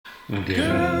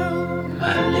Girl,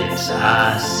 my lips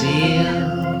are sealed.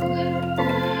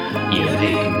 You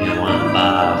make me want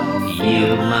barf.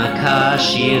 Yield my car,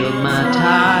 shield my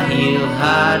tie, heel,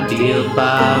 high deal,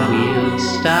 bar wheel,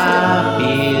 stop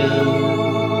you.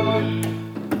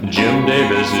 Jim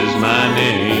Davis is my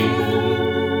name.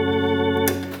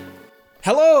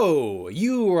 Hello!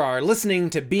 You are listening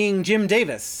to Being Jim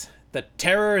Davis, the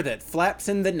terror that flaps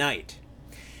in the night.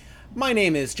 My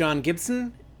name is John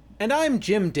Gibson, and I'm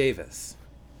Jim Davis.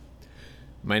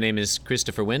 My name is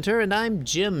Christopher Winter, and I'm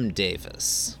Jim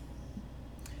Davis.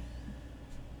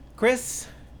 Chris,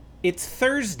 it's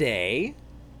Thursday,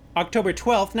 October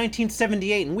 12th,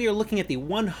 1978, and we are looking at the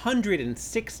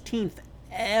 116th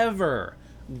ever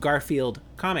Garfield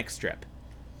comic strip.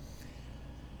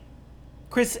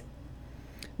 Chris,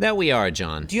 That we are,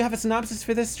 John. do you have a synopsis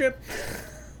for this strip?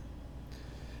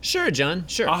 Sure, John,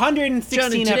 sure. 116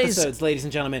 John, in today's- episodes, ladies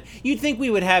and gentlemen. You'd think we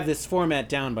would have this format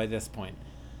down by this point.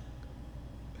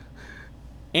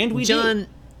 And we John,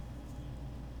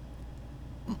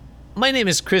 my name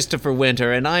is Christopher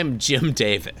Winter, and I'm Jim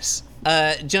Davis.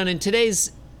 John, in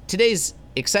today's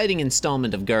exciting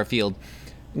installment of Garfield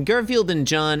and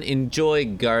John enjoy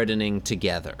gardening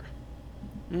together.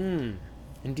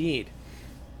 Indeed.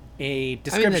 A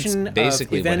That's description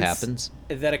basically of what events happens.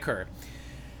 that occur.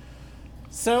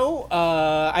 So,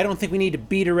 I don't think we need to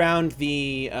beat around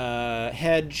the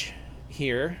hedge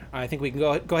here. I think we can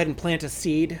go ahead and plant a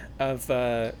seed of,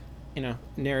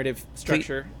 narrative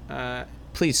structure.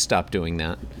 Please stop doing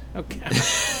that. Okay.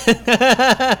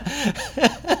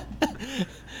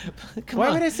 Come Why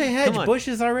on, would I say hedge? come on. Bush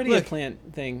is already Look. a plant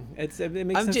thing. It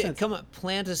makes no sense. Come on,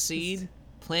 plant a seed.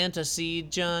 Plant a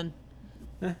seed, John.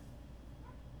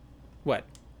 What?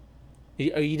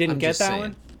 You didn't I'm get just that saying.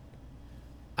 one?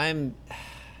 Can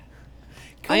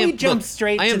Can we jump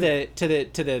straight to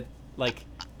the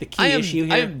key issue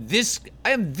here? I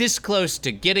am this close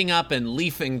to getting up and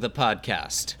leafing the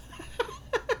podcast.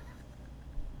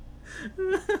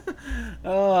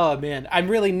 Oh man, I'm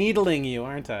really needling you,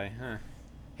 aren't I? Huh.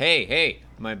 Hey,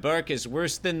 my bark is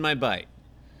worse than my bite.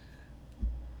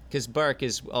 Because bark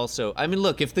is also. I mean,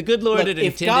 look, if the good Lord Look, had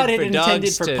if intended God had for intended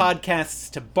dogs for to podcasts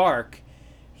to bark,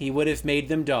 he would have made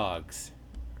them dogs.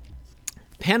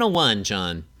 panel 1,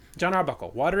 John, John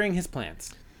Arbuckle, watering his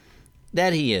plants.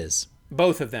 that he is.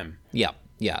 Both of them. Yeah.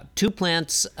 2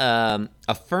 plants, a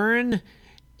fern,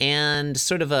 and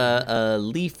sort of a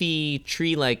leafy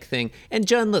tree-like thing. And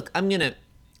John, look, I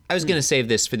was gonna save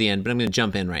this for the end, but I'm gonna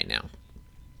jump in right now.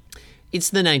 It's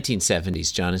the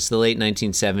 1970s, John. It's the late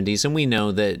 1970s, and we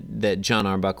know that John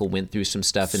Arbuckle went through some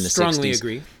stuff in the 60s. Strongly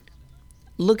agree.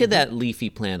 Look at that leafy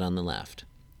plant on the left.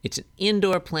 It's an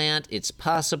indoor plant. It's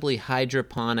possibly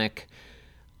hydroponic.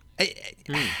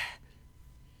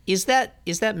 Is that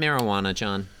marijuana,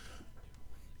 John?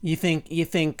 You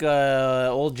think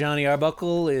old Johnny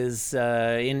Arbuckle is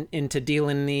into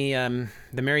dealing the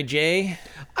Mary J?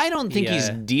 I don't think he's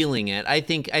Yeah. dealing it. I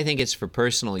think it's for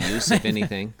personal use, if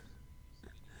anything.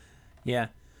 Yeah.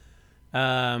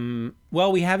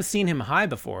 Well, we have seen him high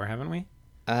before, haven't we?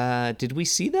 Did we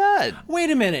see that?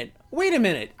 Wait a minute.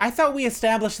 I thought we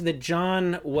established that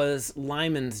John was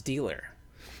Lyman's dealer.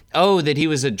 Oh, that he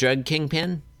was a drug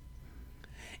kingpin?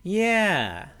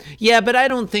 Yeah. Yeah, but I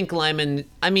don't think Lyman.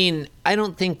 I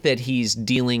don't think that he's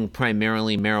dealing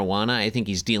primarily marijuana. I think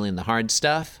he's dealing the hard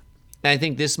stuff. I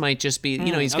think this might just be,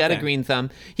 he's got a okay. green thumb.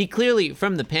 He clearly,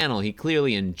 from the panel, he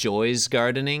clearly enjoys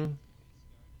gardening.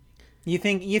 You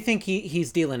think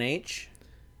he's dealing H?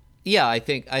 Yeah, I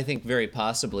think very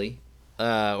possibly.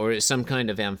 Or some kind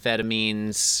of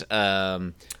amphetamines.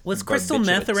 Was crystal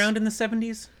meth barbiturates. around in the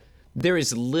 70s? There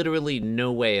is literally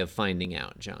no way of finding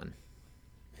out, John.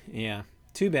 Yeah.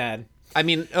 Too bad. I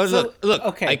mean, look.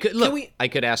 okay, I could can we- I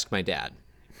could ask my dad.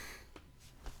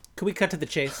 Could we cut to the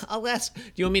chase? I'll ask. Do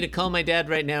you want me to call my dad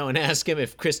right now and ask him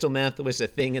if crystal meth was a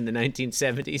thing in the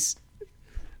 1970s?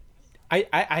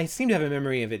 I seem to have a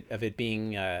memory of it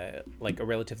being like a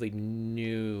relatively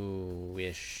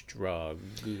newish drug.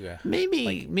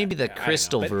 Maybe the I don't know,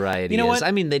 crystal but variety you know is. what?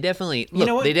 I mean, they definitely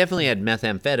know what? they definitely had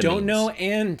methamphetamines. Don't know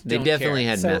and They don't definitely care.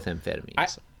 had So,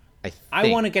 methamphetamines. I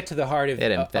want to get to the heart of They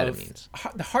had amphetamines.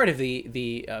 the heart of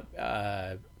the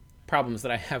problems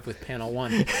that I have with panel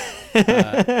 1.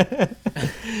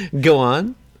 Go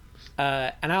on.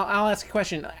 And I'll ask a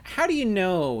question. How do you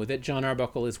know that John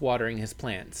Arbuckle is watering his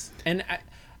plants? And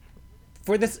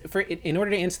in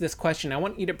order to answer this question, I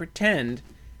want you to pretend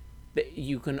that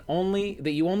you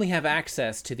only have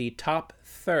access to the top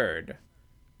third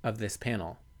of this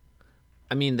panel.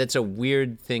 I mean, that's a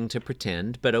weird thing to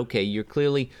pretend, but okay, you're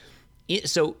clearly...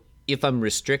 So if I'm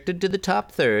restricted to the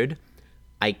top third,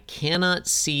 I cannot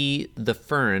see the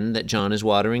fern that John is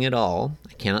watering at all.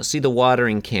 I cannot see the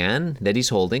watering can that he's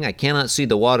holding. I cannot see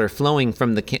the water flowing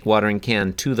from the watering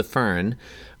can to the fern.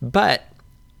 But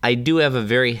I do have a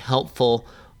very helpful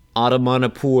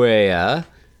onomatopoeia,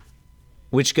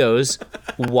 which goes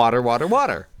water, water,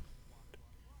 water.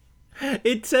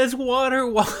 It says water,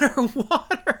 water,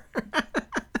 water.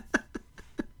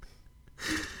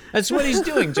 That's what he's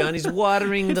doing, John. He's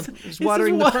watering the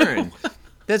fern.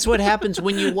 That's what happens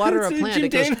when you water a plant. It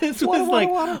goes Davis water, was water, like,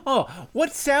 water. oh,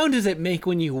 what sound does it make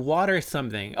when you water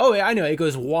something? Oh, I know. It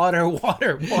goes water,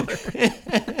 water, water.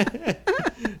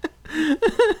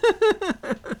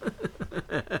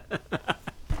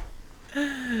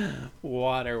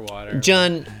 Water, water.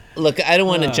 John, look, I don't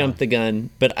want to jump the gun,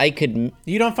 but I could.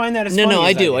 You don't find that as No, funny no,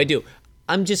 as I do.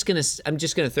 I'm just gonna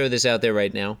throw this out there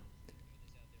right now.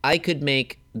 I could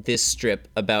make this strip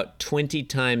about 20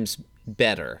 times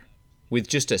better with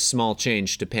just a small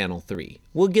change to panel 3.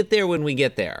 We'll get there when we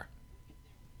get there.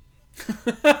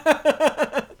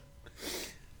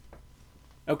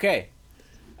 Okay.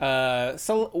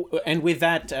 So, and with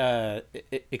that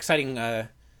exciting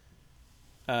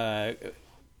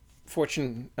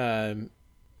fortune, that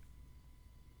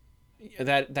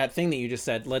thing that you just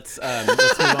said, let's move on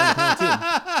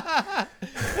to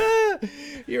panel 2.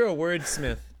 You're a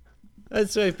wordsmith.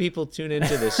 That's why people tune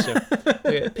into this show.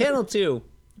 Okay, panel two.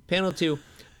 John's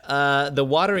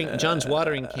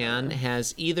watering can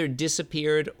has either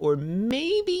disappeared or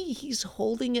maybe he's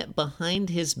holding it behind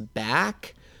his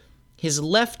back. His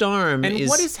left arm And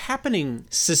what is happening?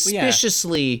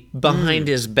 suspiciously behind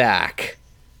his back.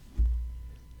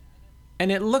 And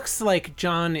it looks like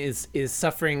John is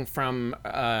suffering from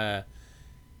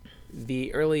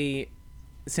the early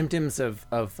symptoms of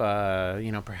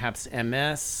perhaps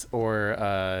MS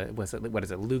or what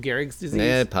is it, Lou Gehrig's disease?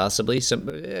 Yeah, possibly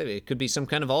it could be some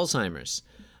kind of Alzheimer's.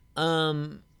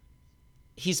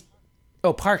 He's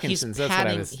Parkinson's. That's what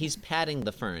I was. He's patting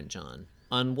the fern, John,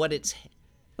 on what it's.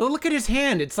 Oh, look at his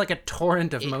hand! It's like a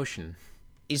torrent of motion.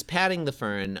 He's patting the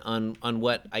fern on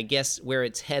what I guess where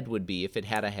its head would be if it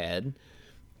had a head.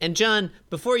 And John,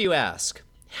 before you ask,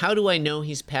 how do I know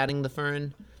he's patting the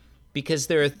fern? Because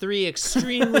there are 3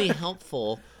 extremely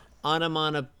helpful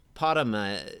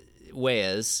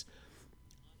onomatopoeias.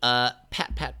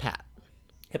 Pat, pat, pat.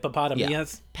 Hippopotamus. Yeah.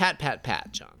 Pat, pat,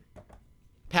 pat, John.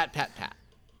 Pat, pat, pat.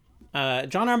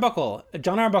 John Arbuckle,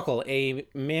 a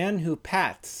man who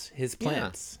pats his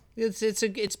plants. Yeah.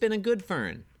 It's been a good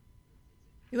fern.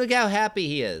 Look how happy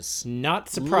he is. Not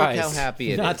surprised. Look how happy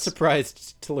it is. Not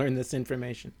surprised to learn this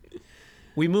information.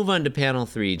 We move on to panel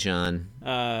 3, John.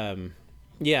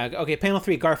 Yeah. Okay. Panel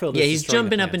 3. Garfield. Yeah, is he's destroying the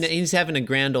jumping up and plants. he's having a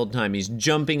grand old time. He's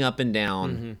jumping up and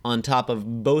down on top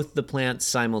of both the plants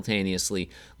simultaneously.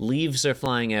 Leaves are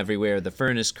flying everywhere. The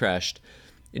fern is crushed.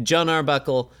 John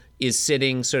Arbuckle is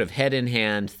sitting sort of head in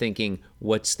hand thinking,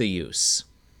 what's the use?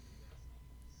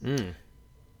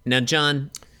 Now,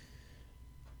 John,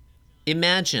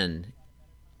 imagine...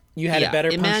 You had a better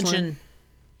punchline? Imagine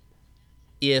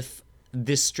if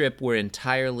this strip were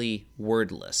entirely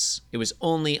wordless. It was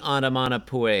only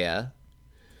onomatopoeia.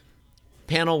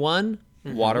 Panel 1,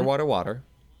 water, water, water.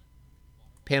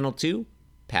 Panel 2,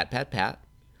 pat, pat, pat.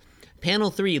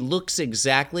 Panel 3 looks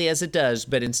exactly as it does,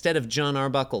 but instead of John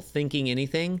Arbuckle thinking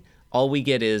anything, all we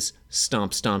get is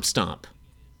stomp, stomp, stomp.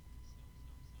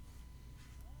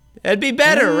 That'd be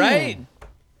better, right?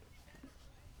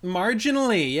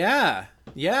 Marginally, yeah.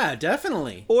 Yeah,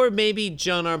 definitely. Or maybe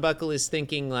John Arbuckle is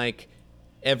thinking, like,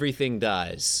 everything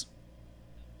dies.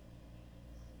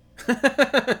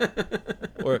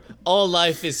 Or all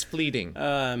life is fleeting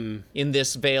in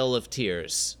this vale of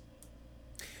tears.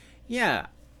 Yeah.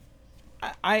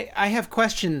 I have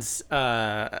questions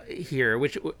here,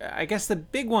 which I guess the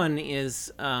big one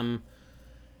is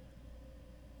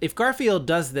if Garfield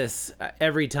does this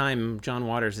every time John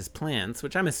waters his plants,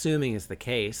 which I'm assuming is the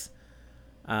case,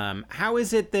 how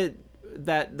is it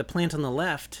that the plant on the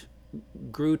left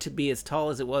grew to be as tall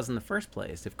as it was in the first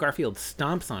place if Garfield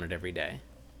stomps on it every day?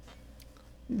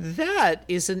 That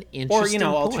is an interesting Or,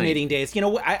 point. alternating days.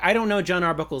 I don't know John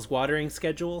Arbuckle's watering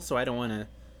schedule, so I don't want to...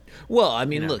 Well, I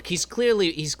mean, look, he's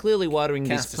clearly watering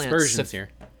these Cast plants. aspersions here.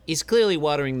 He's clearly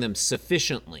watering them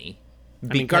sufficiently.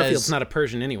 I mean, Garfield's not a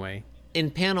Persian anyway.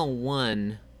 In panel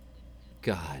 1,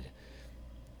 God,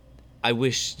 I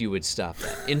wish you would stop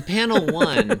that. In panel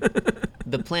 1,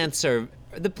 the plants are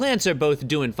both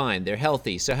doing fine. They're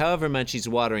healthy. So however much he's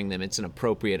watering them, it's an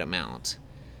appropriate amount.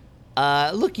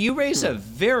 Look, you raise a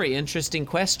very interesting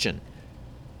question.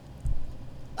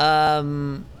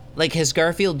 Like, has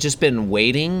Garfield just been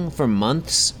waiting for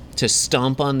months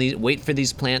to wait for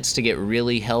these plants to get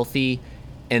really healthy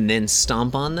and then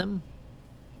stomp on them?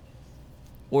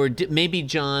 Or maybe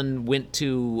John went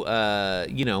to,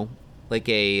 like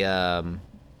a,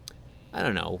 I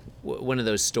don't know, one of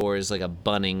those stores like a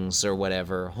Bunnings or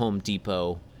whatever, Home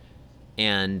Depot,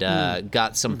 and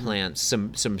got some plants,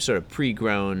 some sort of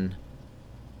pre-grown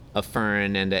a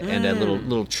fern and a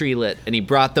little treelet, and he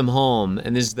brought them home,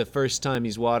 and this is the first time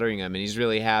he's watering them, and he's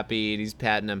really happy, and he's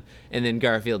patting them, and then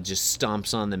Garfield just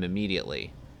stomps on them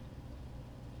immediately.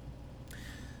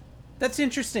 That's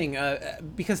interesting,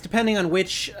 because depending on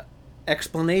which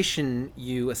explanation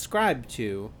you ascribe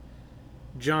to,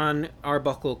 John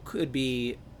Arbuckle could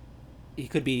be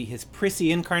his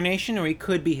prissy incarnation, or he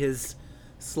could be his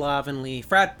slovenly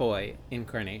frat boy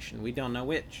incarnation. We don't know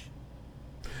which.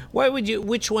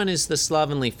 Which one is the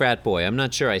slovenly frat boy? I'm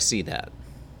not sure I see that.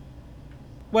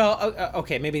 Well,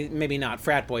 okay, maybe not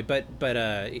frat boy, but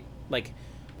like,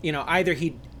 either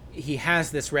he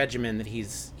has this regimen that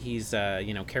he's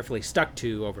carefully stuck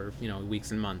to over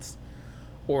weeks and months,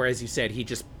 or as you said, he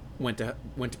just went to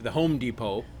the Home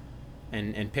Depot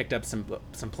and picked up some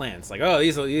plants. Like, oh,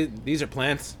 these are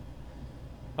plants.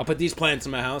 I'll put these plants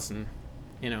in my house and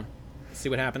see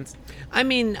what happens. I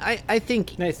mean, I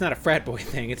think no, it's not a frat boy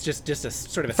thing. It's just a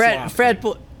sort of a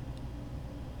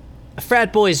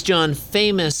frat boys, John,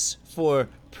 famous for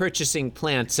purchasing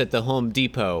plants at the Home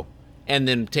Depot and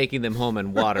then taking them home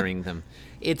and watering them.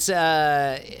 It's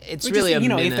really a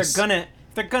menace. If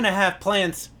they're gonna have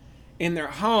plants in their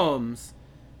homes,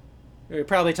 we're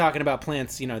probably talking about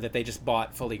plants, that they just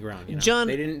bought fully grown. John,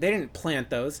 they didn't plant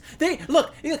those. They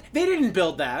didn't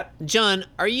build that. John,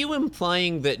 are you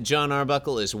implying that John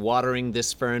Arbuckle is watering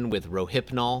this fern with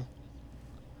Rohypnol?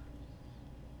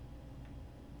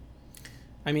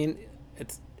 I mean,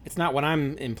 it's not what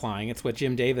I'm implying. It's what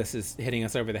Jim Davis is hitting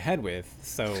us over the head with.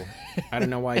 So I don't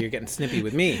know why you're getting snippy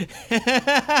with me.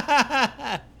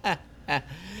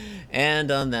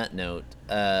 And on that note,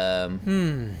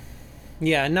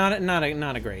 yeah, not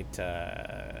a great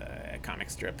comic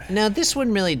strip. Now this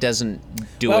one really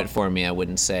doesn't do it for me. I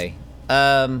wouldn't say.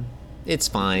 It's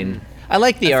fine. I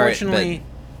like the art. Unfortunately,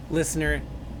 listener,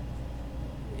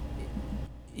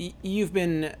 you've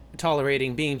been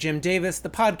tolerating Being Jim Davis, the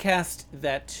podcast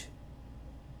that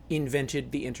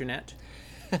invented the internet.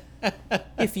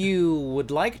 If you would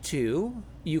like to,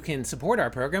 you can support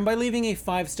our program by leaving a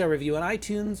 5-star review on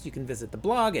iTunes. You can visit the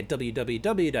blog at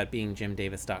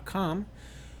www.beingjimdavis.com,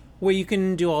 where you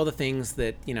can do all the things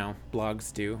that,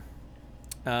 blogs do.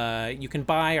 You can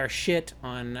buy our shit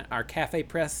on our Cafe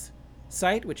Press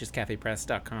site, which is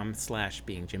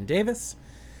cafepress.com/beingjimdavis.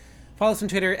 Follow us on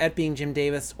Twitter at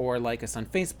beingjimdavis, or like us on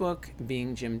Facebook,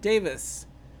 Being Jim Davis.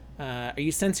 Are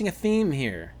you sensing a theme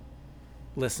here,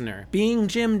 listener? Being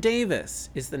Jim Davis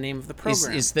is the name of the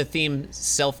program. Is the theme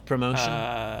self-promotion?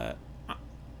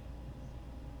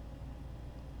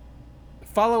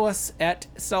 Follow us at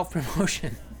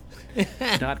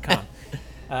selfpromotion.com.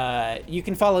 You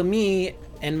can follow me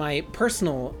and my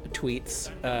personal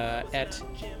tweets at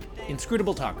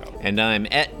Inscrutable Taco. And I'm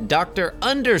at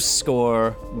Dr._Garfield.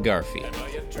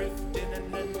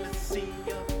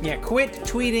 Yeah, quit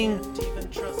tweeting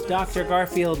Dr.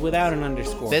 Garfield without an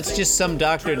underscore. That's just some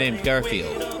doctor named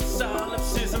Garfield.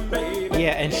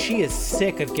 Yeah, and she is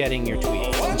sick of getting your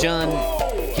tweets. John,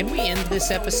 can we end this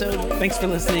episode? Thanks for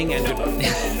listening, and goodbye.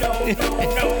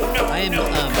 I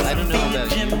don't know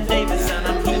about you. Jim Davis, and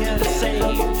I'm here to say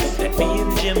that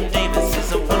being Jim Davis